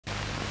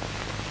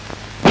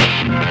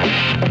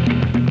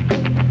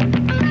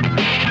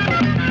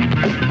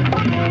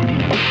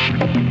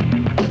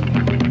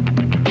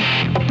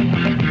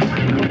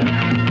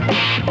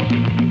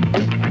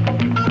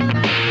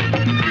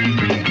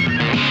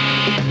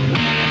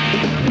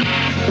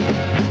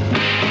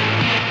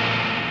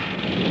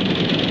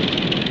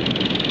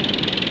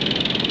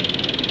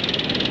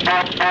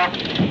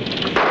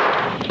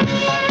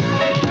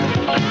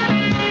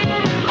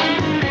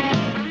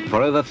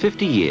over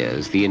 50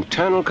 years, the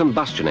internal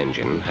combustion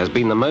engine has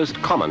been the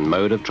most common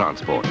mode of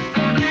transport.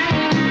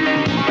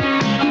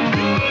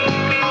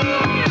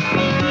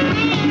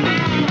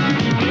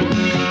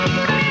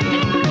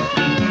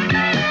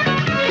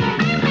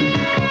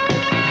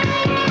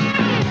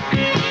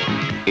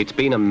 It's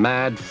been a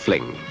mad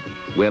fling.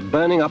 We're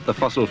burning up the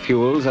fossil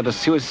fuels at a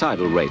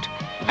suicidal rate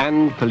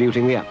and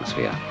polluting the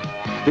atmosphere.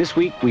 This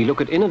week, we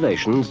look at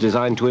innovations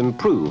designed to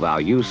improve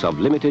our use of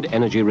limited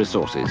energy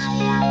resources.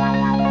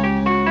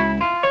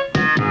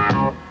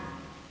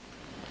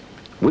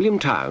 William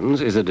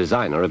Towns is a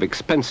designer of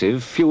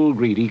expensive,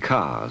 fuel-greedy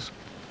cars.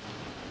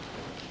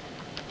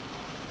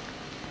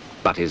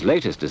 But his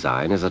latest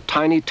design is a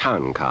tiny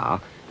town car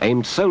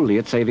aimed solely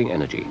at saving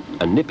energy,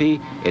 a nippy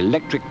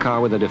electric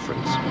car with a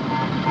difference.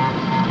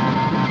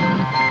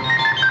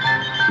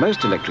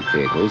 Most electric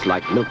vehicles,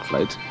 like milk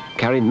floats,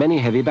 carry many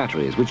heavy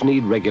batteries which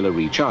need regular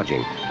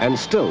recharging and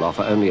still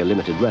offer only a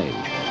limited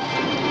range.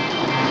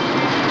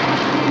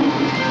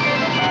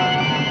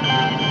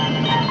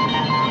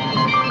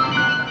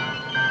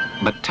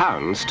 But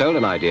Towns stole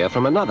an idea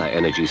from another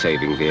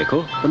energy-saving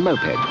vehicle, the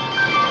moped.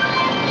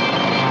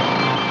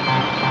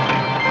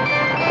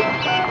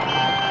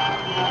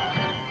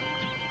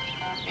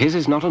 His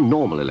is not a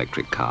normal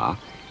electric car.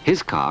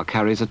 His car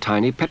carries a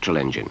tiny petrol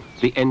engine,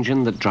 the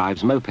engine that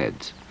drives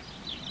mopeds.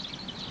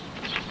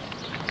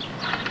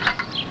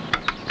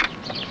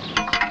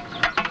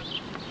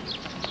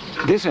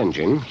 This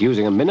engine,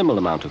 using a minimal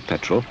amount of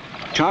petrol,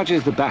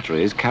 charges the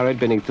batteries carried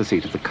beneath the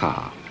seat of the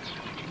car.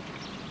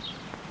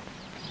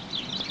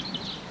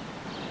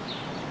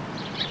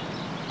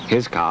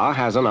 His car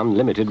has an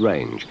unlimited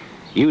range.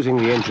 Using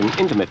the engine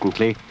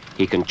intermittently,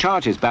 he can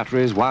charge his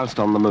batteries whilst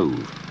on the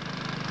move.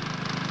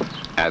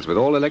 As with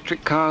all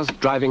electric cars,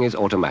 driving is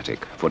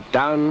automatic. Foot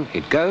down,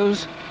 it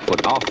goes.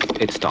 Foot off,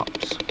 it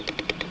stops.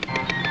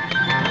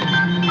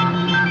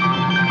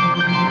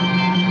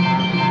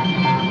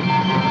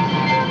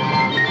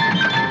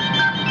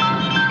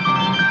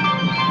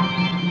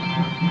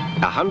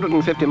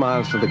 "150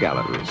 miles to the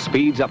gallon,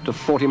 speeds up to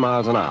 40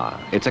 miles an hour.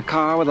 It's a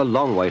car with a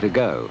long way to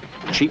go,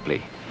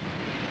 cheaply."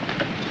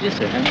 Yes,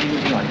 sir. How many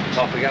would you like?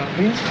 Half a gallon,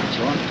 please. That's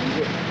all right.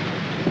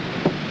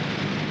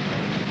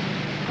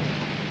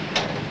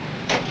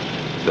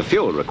 The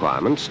fuel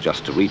requirements,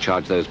 just to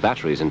recharge those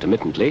batteries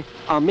intermittently,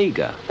 are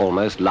meagre,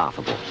 almost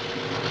laughable.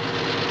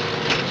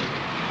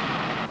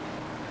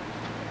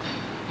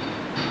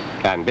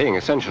 And being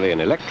essentially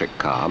an electric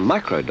car,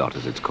 Microdot,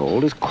 as it's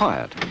called, is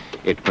quiet.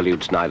 It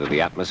pollutes neither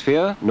the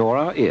atmosphere nor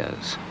our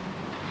ears.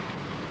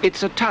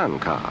 It's a town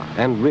car,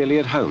 and really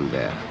at home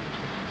there.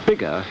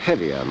 Bigger,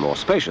 heavier, more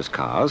spacious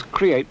cars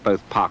create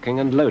both parking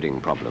and loading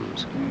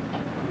problems.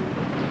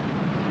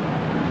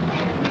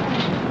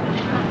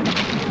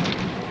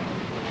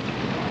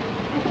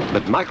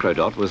 But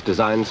Microdot was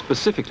designed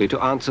specifically to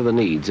answer the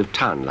needs of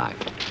town life.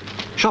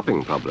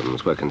 Shopping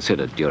problems were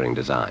considered during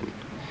design.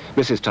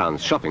 Mrs.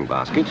 Towns' shopping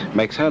basket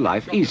makes her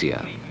life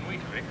easier.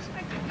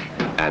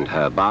 And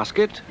her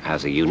basket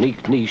has a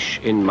unique niche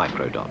in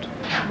Microdot.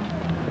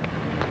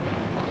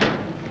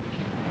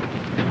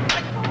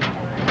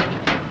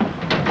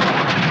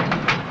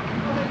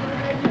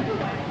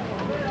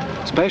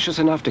 Spacious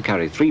enough to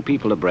carry 3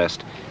 people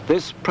abreast,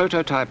 this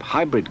prototype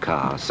hybrid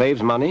car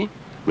saves money,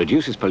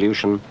 reduces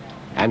pollution,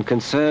 and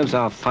conserves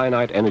our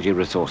finite energy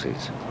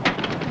resources.